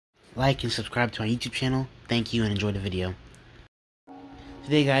like and subscribe to our YouTube channel. Thank you and enjoy the video.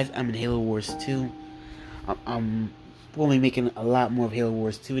 Today, guys, I'm in Halo Wars 2. We'll be making a lot more of Halo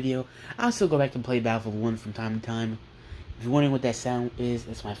Wars 2 video. I'll still go back and play Battlefield 1 from time to time. If you're wondering what that sound is,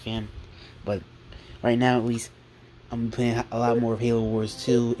 that's my fan. But right now, at least, I'm playing a lot more of Halo Wars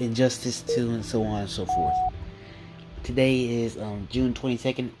 2, Injustice 2, and so on and so forth. Today is June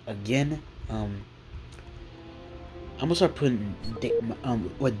 22nd again. I'm gonna start putting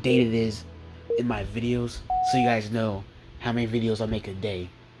what date it is in my videos, so you guys know how many videos I make a day.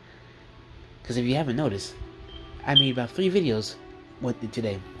 Because if you haven't noticed, I made about 3 videos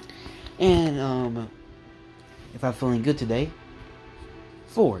today, and if I'm feeling good today,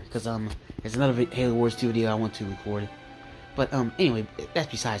 4. Because there's another Halo Wars 2 video I want to record. But anyway, that's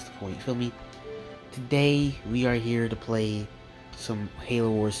besides the point. You feel me? Today we are here to play some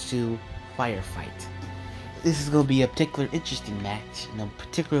Halo Wars 2 firefight. This is going to be a particularly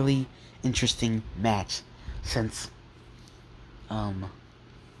interesting match, since,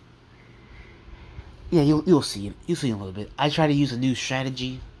 yeah, you'll see it. You'll see in a little bit. I try to use a new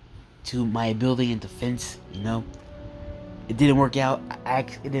strategy to my building and defense. You know, it didn't work out.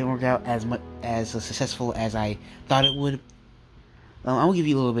 It didn't work out as successful as I thought it would. I will give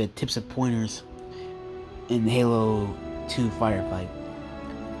you a little bit of tips and pointers in Halo 2 firefight.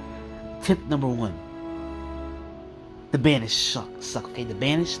 Tip number 1. The Banished suck, okay? The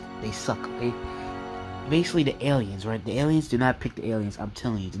Banished, they suck, okay? Basically, the aliens, right? The aliens do not pick the aliens, I'm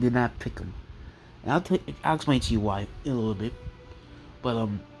telling you. They did not pick them. And I'll explain to you why in a little bit. But,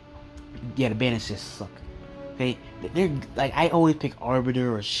 yeah, the Banished just suck. Okay? They're, like, I always pick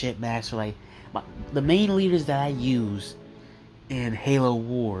Arbiter or Shipmaster, like, the main leaders that I use in Halo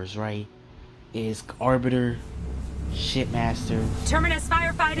Wars, right, is Arbiter, Shipmaster, Terminus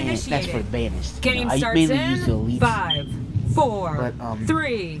firefight and initiated. that's for the Banished. Game I starts mainly in use the elites. 5, 4, But,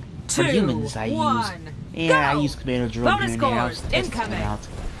 3, 2, for humans, I 1. use, I use Commander Drone Bonus here and there. I'll scores test them incoming. out.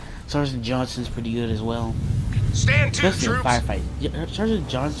 Sergeant Johnson's pretty good as well. Stand to, Especially in troops. firefight. Yeah, Sergeant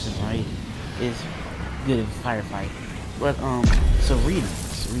Johnson, right, is good in firefight. But Serena,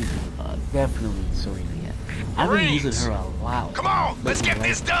 definitely Serena. Yeah, I've been using her a lot. Come on, let's get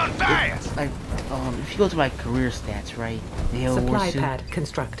this done fast. If you go to my career stats, right, the Halo Supply Wars 2, pad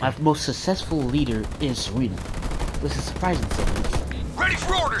constructed. my most successful leader is Serena, which is surprising to me. Ready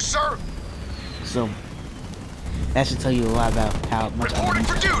for orders, sir. So that should tell you a lot about how much I Reporting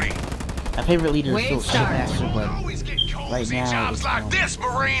for use. duty. My favorite leader is still Wave start. Shipmaster, but Always get cozy right now jobs it's, like this,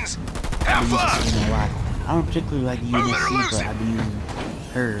 Marines. I've Have been fun. using Serena a lot. I don't particularly like the Move it or UNSC, lose but it. I've been using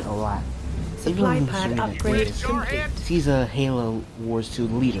her a lot. Supply Even though pad Serena upgrade is- complete. She's a Halo Wars 2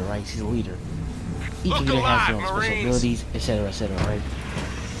 leader, right? She's a leader. Each Look of them has their own alive, special Marines. abilities, etc., right?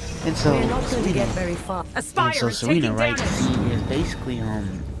 And so, We're not going to get Serena, very far. and Aspire so is Serena, taking right? damage. She is basically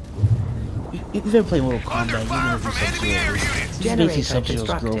If you've ever played Mortal Kombat, Under you know fire who from enemy air Sub-Zero is. units. She's Generator basically Sub-Zero's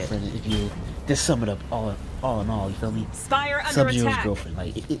constructed. girlfriend. If you just sum it up, all in all, you feel me? Spire under Sub-Zero's attack. girlfriend,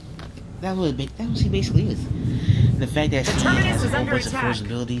 like that's what she basically is. And the fact that she Terminus has a is whole under bunch of attack. force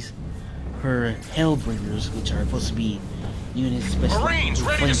abilities, her Hellbringers, which are supposed to be units special Marines with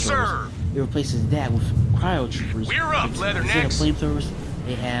ready to flamethrowers, serve. it replaces that with cryo troopers. We're up, Instead of Leathernecks. flamethrowers,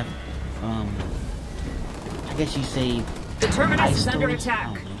 they have I guess you say The terminus ice is under stones. I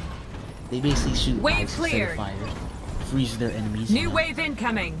attack. don't know. They basically shoot Wave ice instead cleared. of fire, freeze their enemies. New you know. wave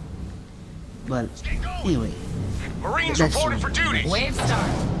incoming. But anyway, Marines that's reporting for duty. Wave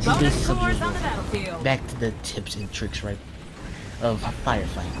start. She's Bonus basically scores Sub-Zero. on the battlefield. Back to the tips and tricks, right, of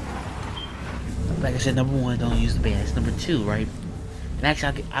firefight. Like I said, number 1, don't use the bands. Number 2, right, and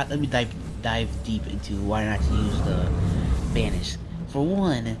actually, let me dive deep into why not to use the Banish. For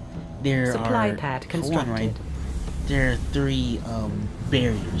one, there Supply are pad for one, constructed. right, there are 3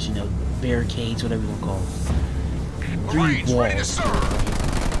 barriers, you know, barricades, whatever you want to call them. 3 Marines ready to walls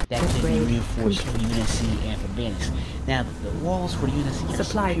serve. that can be Upgrade reinforced for complete. UNSC and for Banish. Now, the walls for the UNSC are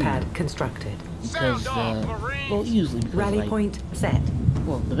Supply superior pad constructed. because Sound off, Marines. well, usually because Rally like, point set.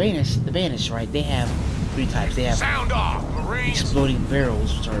 well, the Banish, right? They have 3 types. They have Sound off, Marines. exploding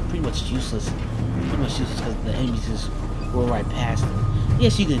barrels, which are pretty much useless because the enemies just roll right past them.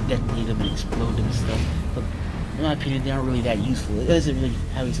 Yes, you can detonate them and explode them and stuff, but in my opinion, they aren't really that useful. It doesn't really,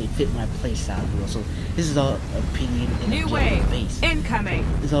 how you say, fit my playstyle well. So this is all opinion and New objective wave based. incoming.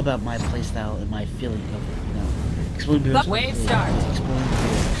 It's all about my playstyle and my feeling of it, you know. Exploding barrels. Wave start. Exploding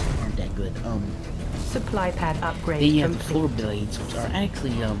barrels aren't that good. Supply pad upgrade Then you have the complete. floor blades, which are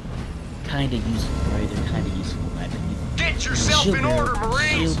actually kind of useful, right? They're kind of useful in my opinion. Get yourself in order,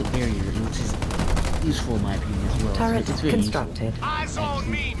 Marines. Shield barrier, which is useful in my opinion as well. Turret It's very constructed. Eyes on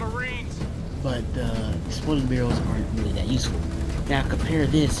me, Marines. Useful. But exploding barrels aren't really that useful. Now compare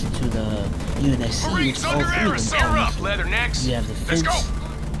this to the UNSC, Marines which all three underground. of them Center are. up, Leathernecks. You have the Let's fence. go.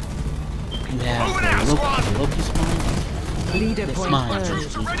 You have Moving out, squad. the locust mine. Leader That's point mine, earned.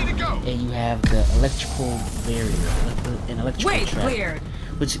 Troops are ready to go. and you have the electrical barrier, an electrical Wait, trap, cleared.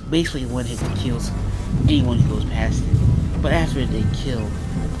 which basically one hit kills anyone who goes past it. But after they hit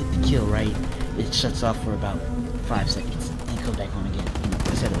the kill, right, it shuts off for about 5 seconds and comes back on again.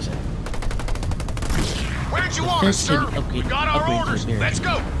 Etc. Where'd you The want us, fence can sir? be upgraded, We got our upgraded orders. to a Let's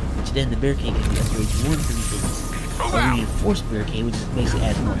barricade, go. which then the barricade can be upgraded to 1 of 3 things. Move A out. reinforced barricade, which is basically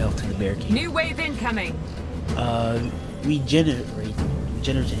adds more health to the barricade. New wave incoming. Regenerative Wave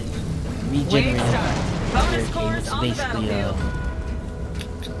barricade, start. Bonus which scores is on the basically battlefield.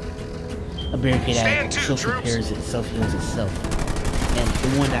 a barricade Stand that to, self-repairs itself, heals itself. And the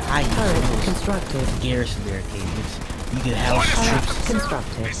one that I use Turret the most constructed. is garrison barricade, which you can house Turret troops,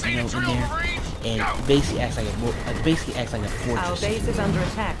 constructed. We see you a know, in drill, there, Marines. and Go. it basically acts like a Our fortress. base is under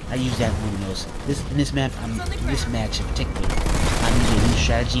attack. I use that one the most. In this match in particular, I'm using a new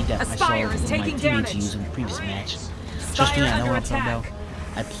strategy that I saw Aspire one is of my taking teammates damage. use in the previous match. Trust me, I know what I'm talking about.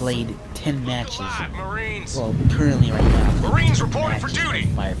 I played 10 matches. Alive, Marines. Well, currently right now, I'm playing Marines 10 reporting for matches duty. of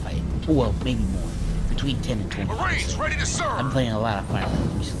firefight. Well, maybe more. Between 10 and 20. Marines ready to serve. I'm playing a lot of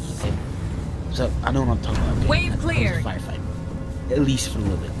firefight recently, okay? So, I know what I'm talking about. Okay? Wave When it comes to cleared. Firefight. At least for a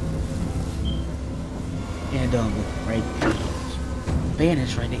little bit. And, right,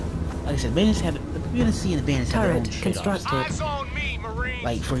 bandits, right, like I said, bandits have, you're gonna see in the bandits have their own Turret trade-offs. constructed. Eyes on me, Marines.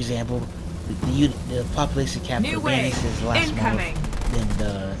 Like, for example, the population cap New for bandits wave is a lot smaller incoming. than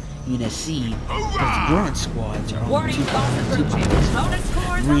the UNSC, but the grunt squads are only Warning, 2 boss approaching. populations. Bonus scores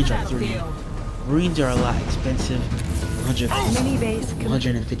on the Marines are 3. battlefield. Marines are a lot expensive, 150, Mini base complete.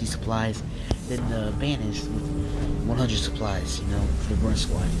 150 supplies, than the bandits with 100 supplies, you know, for the grunt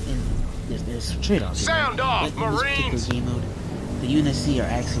squad. And there's trade-offs. you know. Sound off, Like, in this particular Marines. game mode, the UNSC are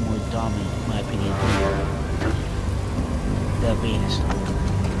actually more dominant, in my opinion, than the bandits.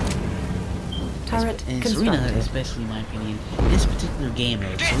 Turret And Serena, constructed. especially in my opinion, in this particular game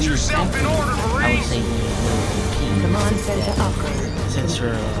mode, Get Serena's yourself in actually, order, I would Marines. say, one of the key Command since center that- upgrade. since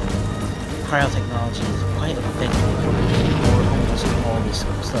her cryo technology is quite effective for almost all this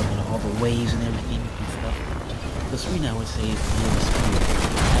stuff, you know, all the waves and everything and stuff. So Serena, I would say, is the most superior.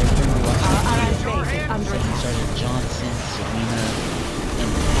 I remember watching Our the allied video, base is under saying attack. Sergeant Johnson, Serena, and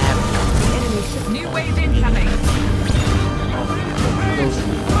Abby. Enemy ship. New wave incoming. Those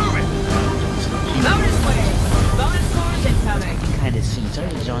are Bonus wave. Bonus scores incoming. kind of see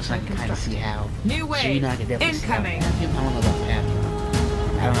Sergeant Johnson. I can kind of see how. New wave Serena, I can definitely see how. incoming. I don't know about Pat.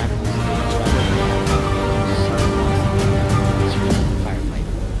 I don't have to listen to the firefight.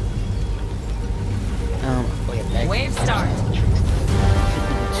 Oh yeah, back Wave start.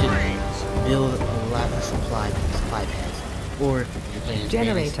 To build a lot of supply pads, or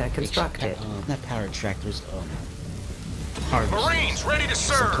Generator constructed. Not power extractors. Harvesters. Marines ready to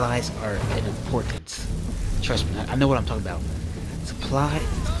serve. Supplies are an importance. Trust me, I know what I'm talking about.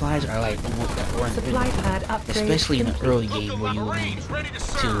 Supplies are like Supply pad upgrade. especially in the complete. early game where you need Marines ready to to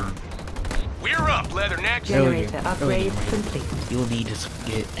serve. We're up, Leathernecks. Generator earlier, upgrade right? complete. You'll need to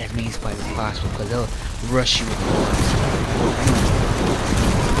get as many supplies as possible because they'll rush you with bombs.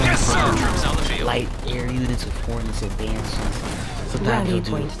 Yes, sir. Troops on the field. Light air units with Hornets advances. Sometimes Rally you'll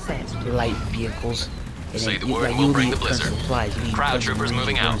do point set. light vehicles. And Say then the word, like, we'll you'll bring need the blizzard. supplies. You need Crowd tons of troopers Marines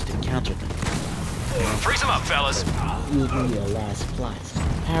moving and out. drones to counter them. Freeze them up, fellas. You'll need a lot of supplies.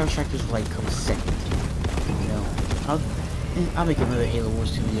 Power extractors like come second. You know, I'll make another Halo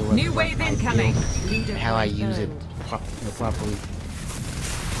Wars 2 video where New I wave my incoming. build Leader and how I point use it earned. properly.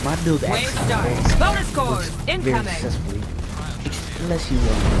 My build Wave actually start. works Bonus scores very incoming. successfully. Unless you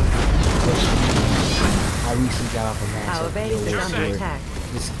I recently got off a match Our of base is Halo under where attack.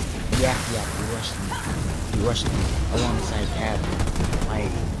 this he rushed me alongside Pat. My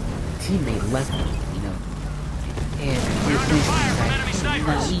teammate left me, you know. And he decided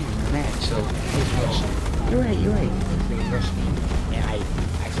not leaving the match, so he rushed me. You're right. They rushed me. And I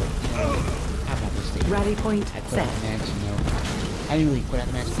said, you know, I'm not gonna stay. Rally point I quit set. out the match, you know. I didn't really quit out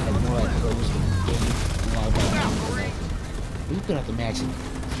the match, I more like closed the game. You know, like, when you quit out the match,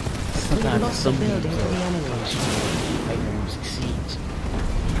 sometimes lost some the people building to the enemy. like when you succeed.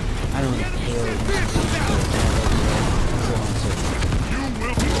 I don't know Halo so on and so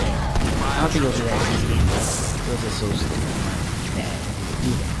forth. I don't think it'll do that in this game, but it'll just so bad to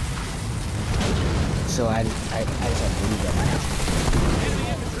do that. So I just have to leave that match.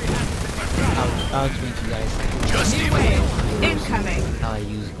 I'll explain to you guys New wave incoming. how I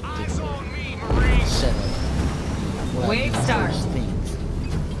use Eyes different on me, Marines. setup. What I Wave do start. first things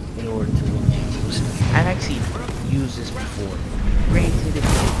in order to win games. I've actually used this before. Granted, I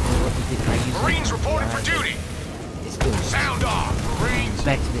used it Marines before, reporting for duty. It's good. Sound off, Marines.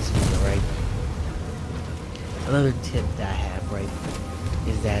 Back to this video, right? Another tip that I have, right,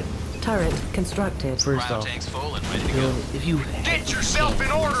 is that Turret constructed. first Cryo off, tank's full and ready to build, go. if you Get yourself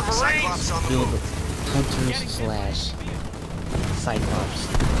in order, Marines. build hunters / Cyclops,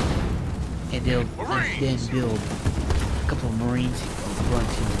 and then build a couple of Marines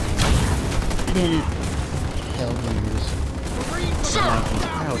grunts in there, and then Hellgunners, Sir.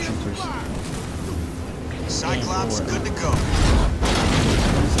 paratroopers. Cyclops, good to go.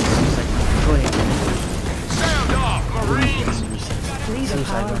 Go ahead. Sound off, Marines. Leader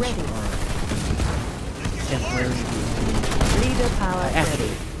power ready. Temporary. Leader power After ready.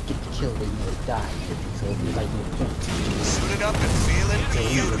 they get the kill, they die. So it's like no point. Suit it up and feeling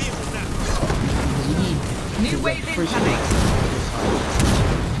beautiful. Because you need New because wave the first incoming.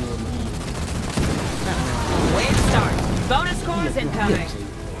 Wave start. Bonus cores incoming.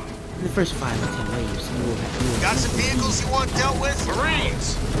 In the first 5 or 10 waves, you will have Got some vehicles you want dealt with?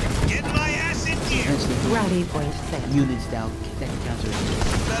 Marines. Getting my ass in gear. eventually Rally point set. units down that can counter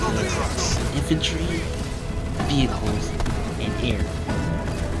Metal to crush. infantry, vehicles, and air.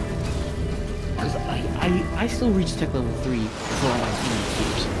 Because I still reach tech level 3 before all my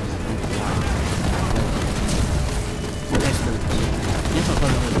teammates do, so that's the that's what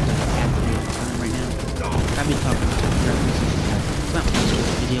I'm talking about right now. I've been talking about references. It's not much of a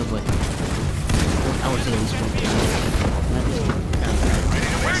video, but I would say at least one video.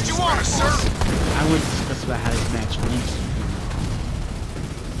 Where'd you want us, sir? I would discuss about how this match went.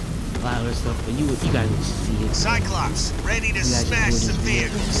 A lot of other stuff, but you guys would see it. Cyclops, ready to You guys smash enjoyed some this video.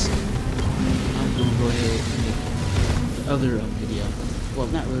 vehicles. I'm gonna go ahead and make the other video. Well,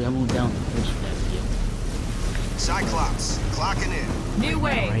 not really. I'm going down the course for that video. Cyclops, clocking in. New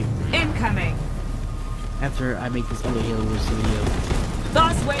wave Right. incoming. After I make this other Halo Wars video,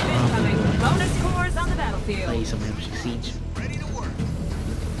 Boss wave incoming. Bonus cores on the battlefield. play some Rampage Siege, Ready to work.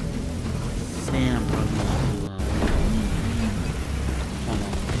 then I'm probably going to I don't know.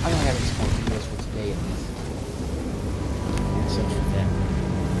 I'm gonna have a small videos for today at least. And so for that.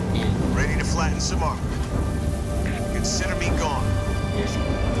 And Ready to flatten some armor. Consider me gone. there's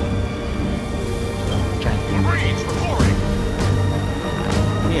trying to Marines reporting.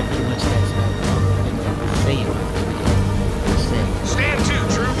 yeah, pretty much that's I say it. Stand to,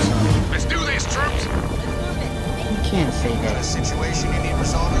 troops. Let's do this, troops. You can't say Got a that. situation you need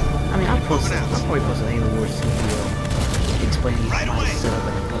resolving? I mean, I'll Moving out. probably post a Halo Wars video explaining Right my away. setup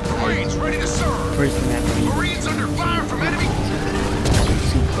and Marines ready to serve. first thing I have to do Marines under fire from enemy.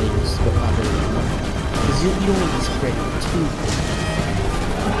 two players, but not really one. Because you don't want to spread too thin.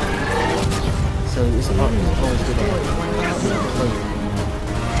 So it's always good to have one player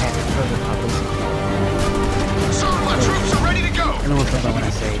have further publicity. Sir, my troops are ready to go. I know what I'm talking about when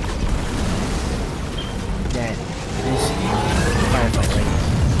I say that this firefight, right?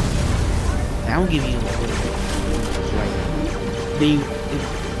 Now, I will give you a little bit, right? They, in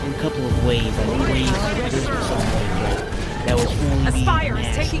a couple of ways, like ways, there's some ways, right? That was only A being spire is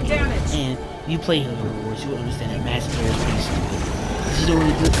mass taking air. damage. And you play Halo Wars, you will understand that mass air is pretty stupid. You don't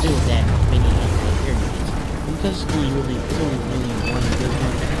really deal with that many air units. Because it's only really one good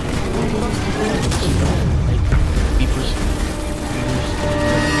one. Like, beepers,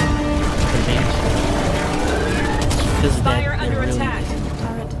 because of that, Spire there under really attack. isn't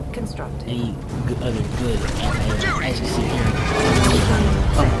Turret constructed. any other good anti-air. As you see here,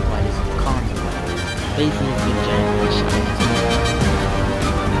 why this is common. Basically, it's a giant shot.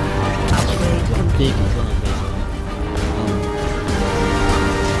 Upgrade Big complete. gun, basically.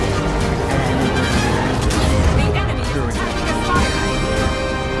 The enemy is attacking a spire.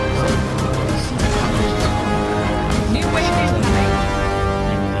 New wave incoming.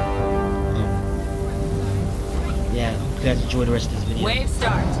 Yeah, hope you guys enjoy the rest of this video. Wave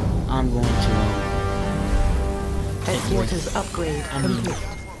start. I'm going to, Headquarters upgrade I mean, complete.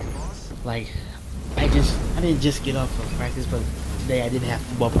 like, I didn't just get off of practice, but today I did have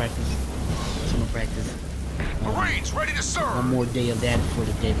football practice, summer practice. Marines ready to One serve. more day of that before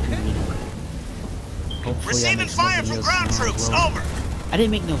the dead period. Hopefully I'll Receiving make some more fire from videos ground tomorrow troops. as well. Over. I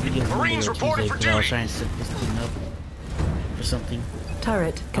didn't make no video for Marines Monday or reporting Tuesday for because I was duty. trying to set this thing up for something.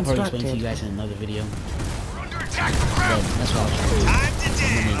 Turret I'll probably explain to you constructed. guys in another video. We're under attack from But ground. that's what I was trying to do. Time to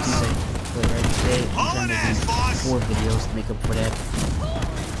Monday, dance. Tuesday. But right today, I'm Hauling trying ass, to do boss. 4 videos to make up for that.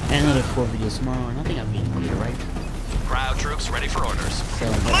 And another 4 videos tomorrow, and I think I'll be clear, right? Crowd troops ready for orders. So,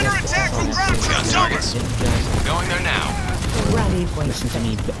 I'm under attack from ground troops. Over. Targets. If you guys Going there now. Rally point listen to set.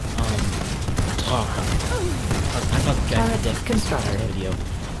 me talk. I thought you guys Turret did that constructed. video.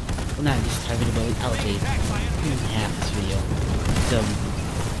 well, not this entire video, but I would say half this video. So,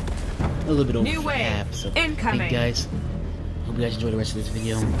 a little bit over New wave half. So, incoming. thank you guys. Hope you guys enjoy the rest of this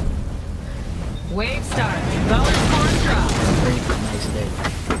video. Wave start. Bonus course drop. Very nice day.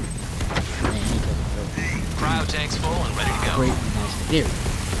 Man, he took it. Cryo tank's full and ready to go. Great, nice day.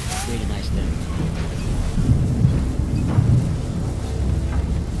 Very nice day.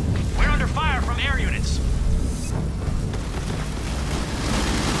 We're under fire from air units.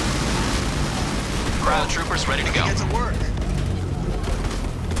 Cryo troopers ready to go. Get to work.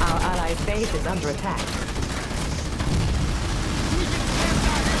 Our allied base is under attack.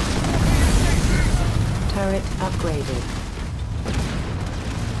 Turret upgraded.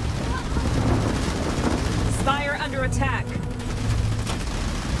 Spire under attack.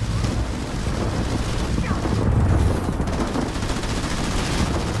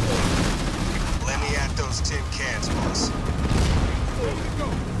 Let me at those tin cans, boss.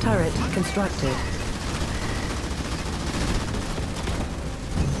 Turret constructed.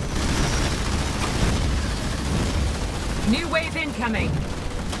 New wave incoming.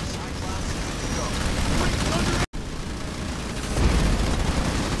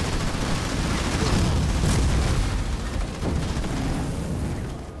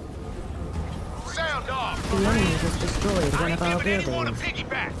 Sound off. The enemy has destroyed I one ain't of our giving anyone a buildings.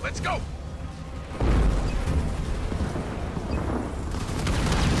 piggyback. Let's go.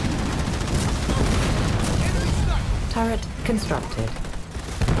 Turret constructed.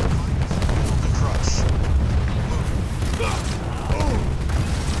 Crush.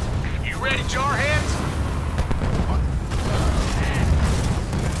 You ready, jarheads?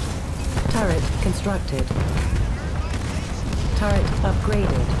 Turret constructed. Turret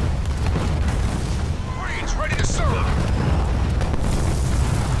upgraded. Marines ready to serve.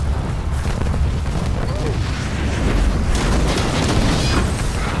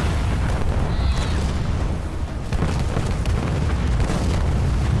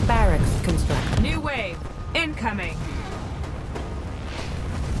 Barracks constructed. New wave incoming.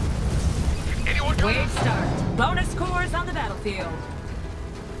 Anyone coming? Wave start. Bonus cores on the battlefield.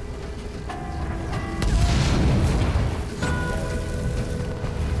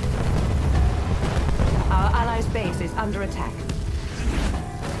 Our allies' base is under attack.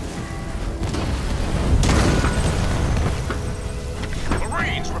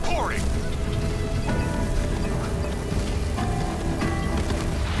 Marines reporting.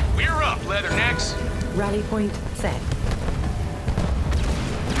 We're up, Leathernecks. Rally point set.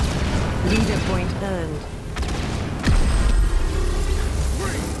 Leader point earned.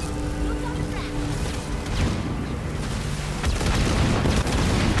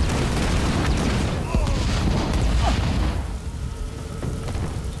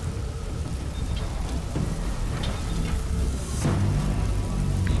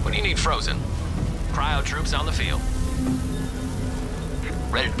 What do you need frozen? Cryo troops on the field.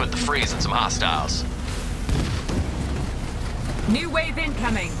 Ready to put the freeze in some hostiles. New wave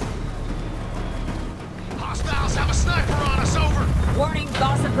incoming. Hostiles have a sniper on us, over. Warning,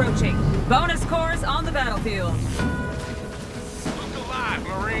 boss approaching. Bonus cores on the battlefield. Look alive,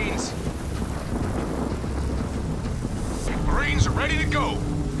 Marines. Marines are ready to go.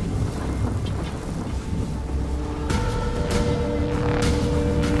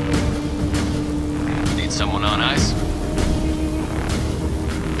 Need someone on ice?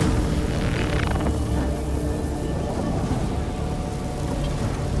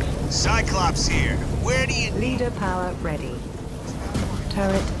 Cyclops here. Where do you... Leader power ready.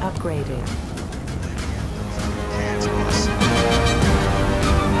 Turret upgraded. Cans, boss.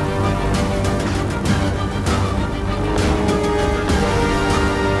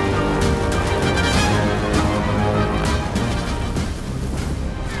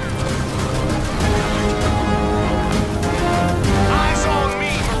 Eyes on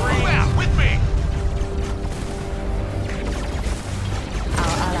me, Marines. Move out with me.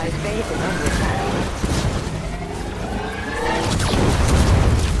 Our allies' base is under attack.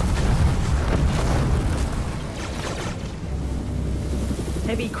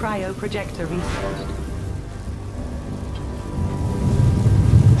 Heavy cryo projector researched.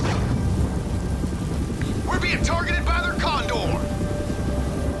 We're being targeted by their Condor.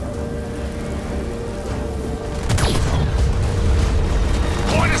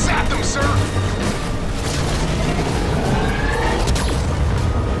 Point us at them, sir.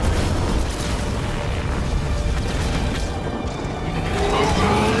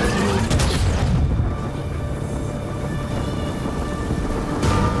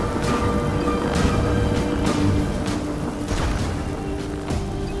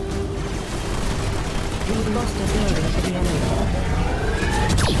 We've lost a building to the enemy.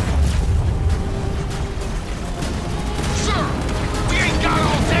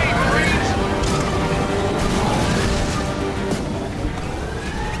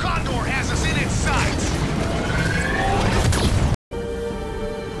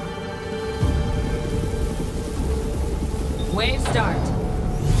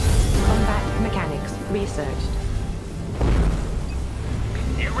 Combat mechanics researched.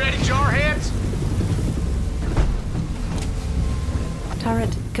 You ready, jarheads?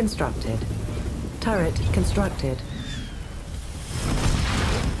 Turret constructed. Turret constructed.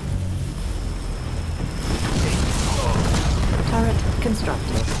 Turret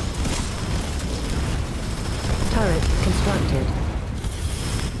constructed. Turret constructed.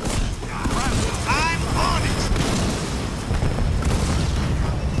 I'm on it!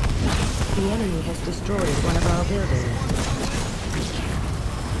 The enemy has destroyed one of our buildings.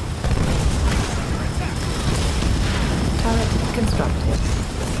 Turret constructed.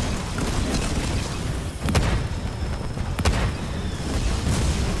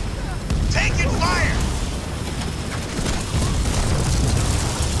 Taking fire!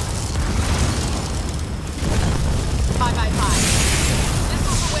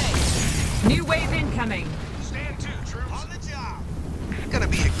 Missiles away. New wave incoming. Stand to, troops. On the job. Gonna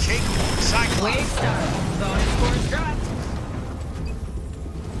be a cakewalk. Cyclops. Wave start. Bonus scores dropped.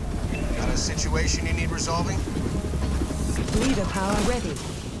 Got a situation you need resolving? Leader power ready.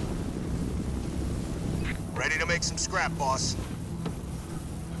 Ready to make some scrap, boss.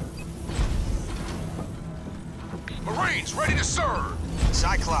 Marines, ready to serve.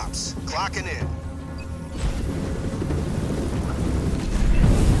 Cyclops, clocking in.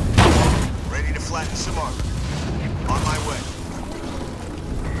 Ready to flatten some armor. On my way.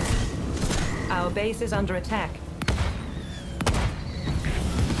 Our base is under attack.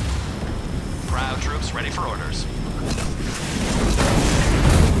 Cryo troops ready for orders.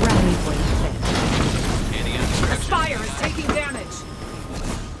 Rally point set. Any other Aspire is taking damage.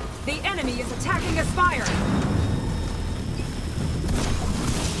 The enemy is attacking Aspire.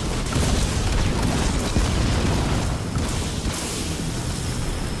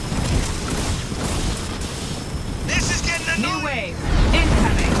 This is getting annoying. New wave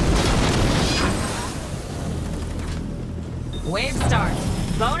incoming. Wave start.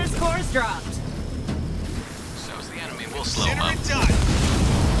 Bonus scores dropped. So's the enemy. We'll slow Consider up. it done.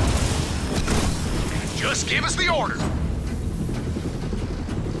 Just give us the order.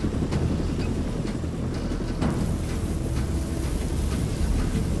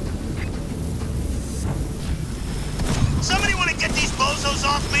 Somebody want to get these bozos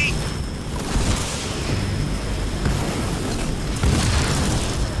off me?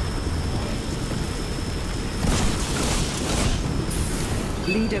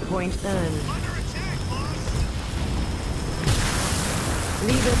 Leader point earned. Under attack, boss.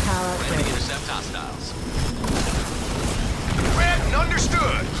 Leader power Ready to ready. intercept hostiles. Read and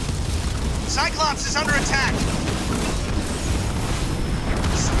understood. Cyclops is under attack.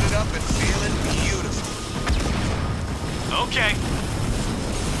 Suited up and feeling beautiful. Okay.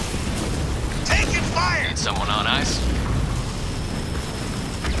 Taking fire. Need someone on ice?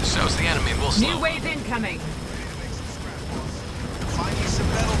 So's the enemy. We'll slow New up. wave incoming. Find me some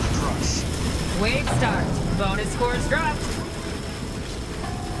metal to crush. Wave start. Bonus scores dropped.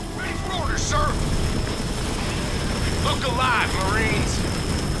 Ready for orders, sir. Look alive, Marines.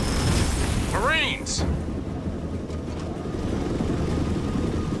 Marines.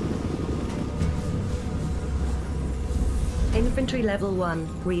 Infantry level 1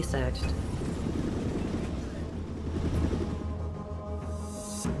 researched.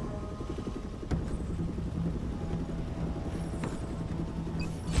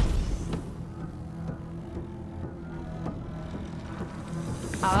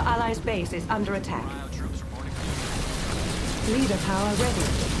 Our allies' base is under attack. Cryo troops reporting. Leader power ready.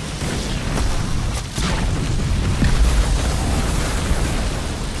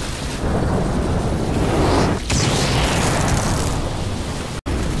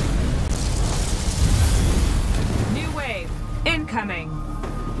 New wave incoming.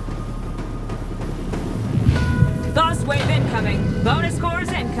 Boss wave incoming. Bonus scores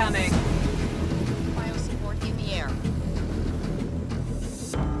incoming. Bio support in the air.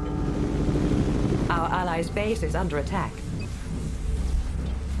 Our allies' base is under attack.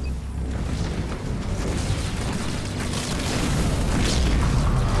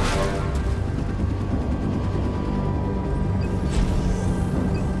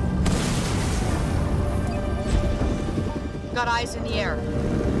 Got eyes in the air.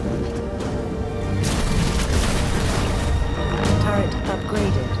 Turret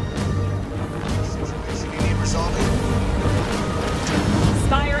upgraded. Situation you need resolving?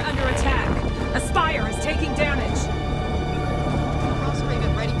 Spire under attack. Aspire is taking damage.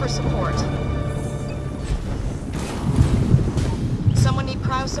 Cross-Raven ready for support. Someone need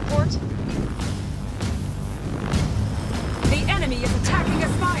cryo support? The enemy is attacking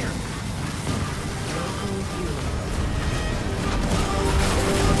Aspire.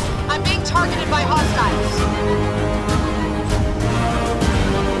 I'm I'm being targeted by hostiles.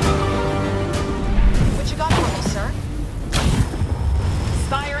 What you got for me, sir?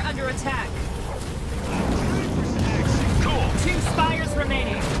 Spire under attack. Cool. 2 spires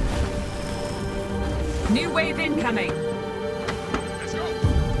remaining. New wave incoming. Let's go.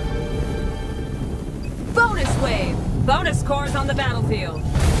 Bonus wave. Bonus cores on the battlefield.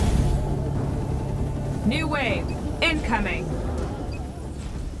 New wave incoming.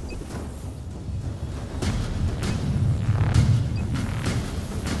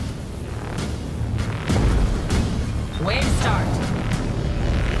 Wave start.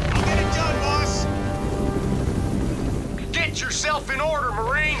 I'll get it done, boss. Get yourself in order,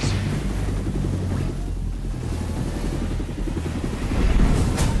 Marines.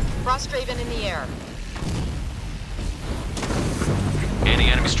 Frosthaven in the air. Any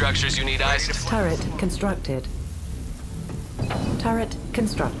enemy structures you need iced? Turret constructed. Turret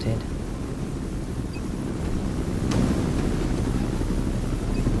constructed.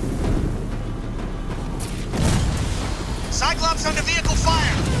 Cyclops under vehicle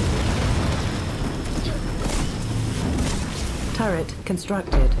fire. Turret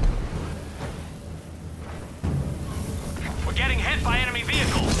constructed. We're getting hit by enemy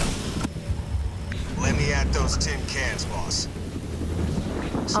vehicles. Let me at those tin cans, boss.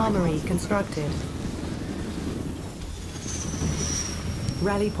 Armory constructed.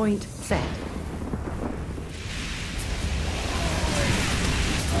 Rally point set.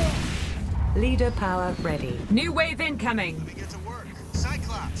 Leader power ready. New wave incoming. Let me get to work.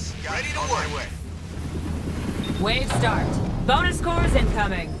 Cyclops, ready to work. My way. Wave start. Bonus cores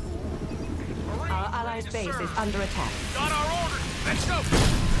incoming. Our allies' base is under attack. Got our orders. Let's go.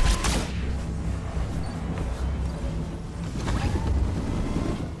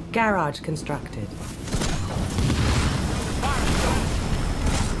 Garage constructed.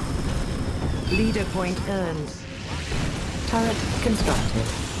 Leader point earned. Turret constructed.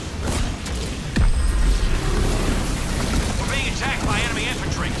 We're being attacked by enemy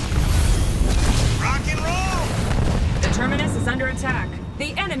infantry. Rock and roll. The terminus is under attack.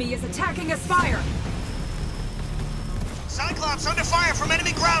 The enemy is attacking a spire. Cyclops under fire from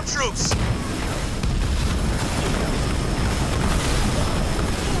enemy ground troops.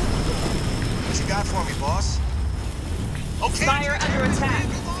 What you got for me, boss? Okay. Spire under attack.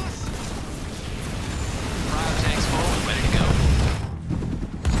 Cryo tanks full and ready to go.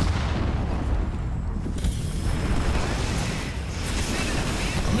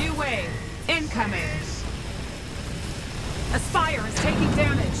 New wave incoming. A spire is taking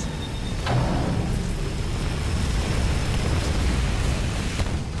damage.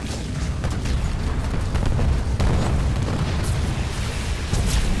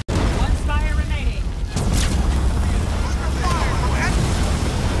 One spire remaining.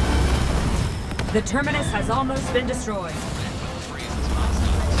 The terminus has almost been destroyed.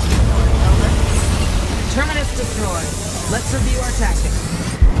 Terminus destroyed. Let's review our tactics.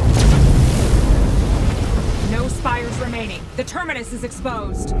 No spires remaining. The terminus is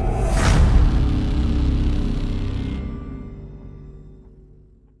exposed.